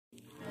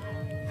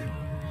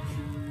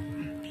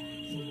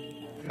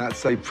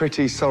That's a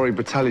pretty sorry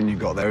battalion you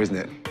got there, isn't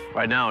it?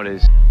 Right now it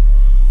is.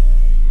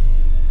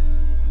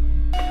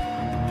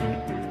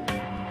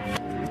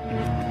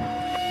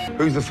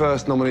 Who's the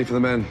first nominee for the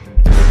men?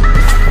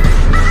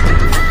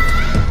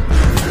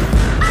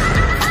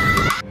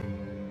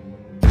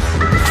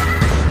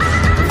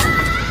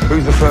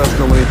 Who's the first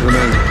nominee for the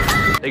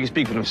men? They can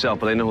speak for themselves,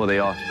 but they know who they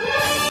are.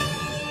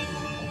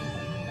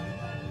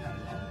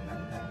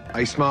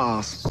 Hey,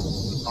 smartass,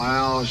 I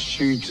asked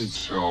you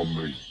to Tell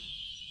me,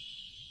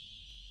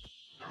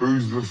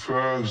 who's the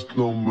first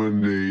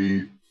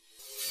nominee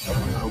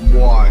and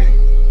why?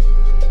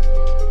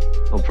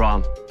 No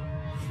problem.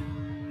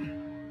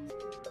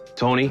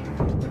 Tony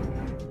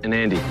and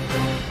Andy.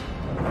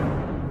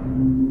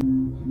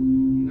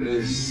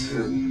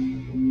 Listen.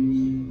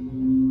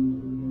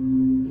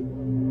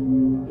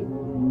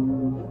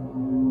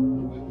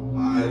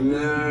 I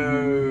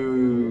know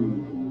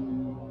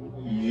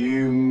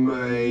you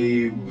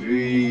may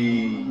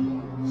be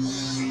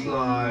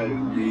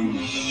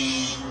slightly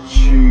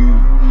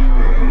stupid.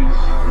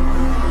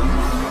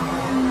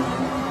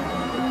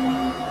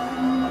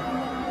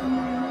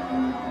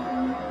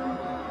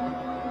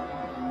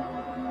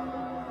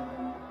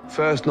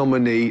 First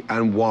nominee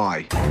and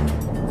why?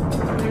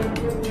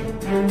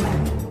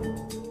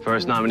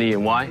 First nominee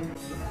and why?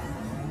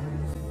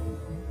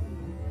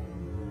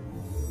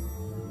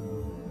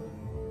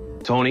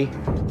 Tony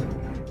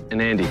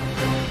and Andy.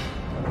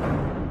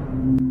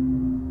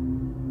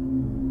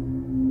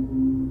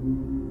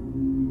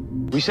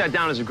 We sat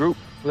down as a group,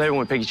 let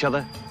everyone pick each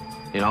other,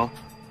 you know?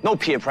 No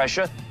peer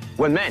pressure.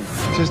 We're men.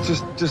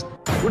 Just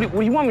What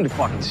do you want me to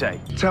fucking say?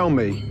 tell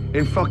me,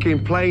 in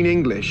fucking plain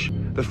English,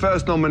 the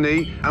first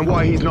nominee and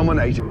why he's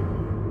nominated.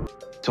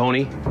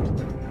 Tony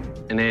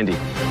and Andy.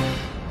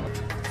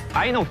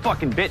 I ain't no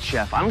fucking bitch,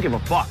 Chef. I don't give a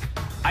fuck.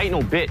 I ain't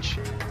no bitch.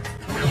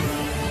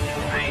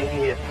 I ain't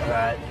here for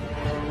that.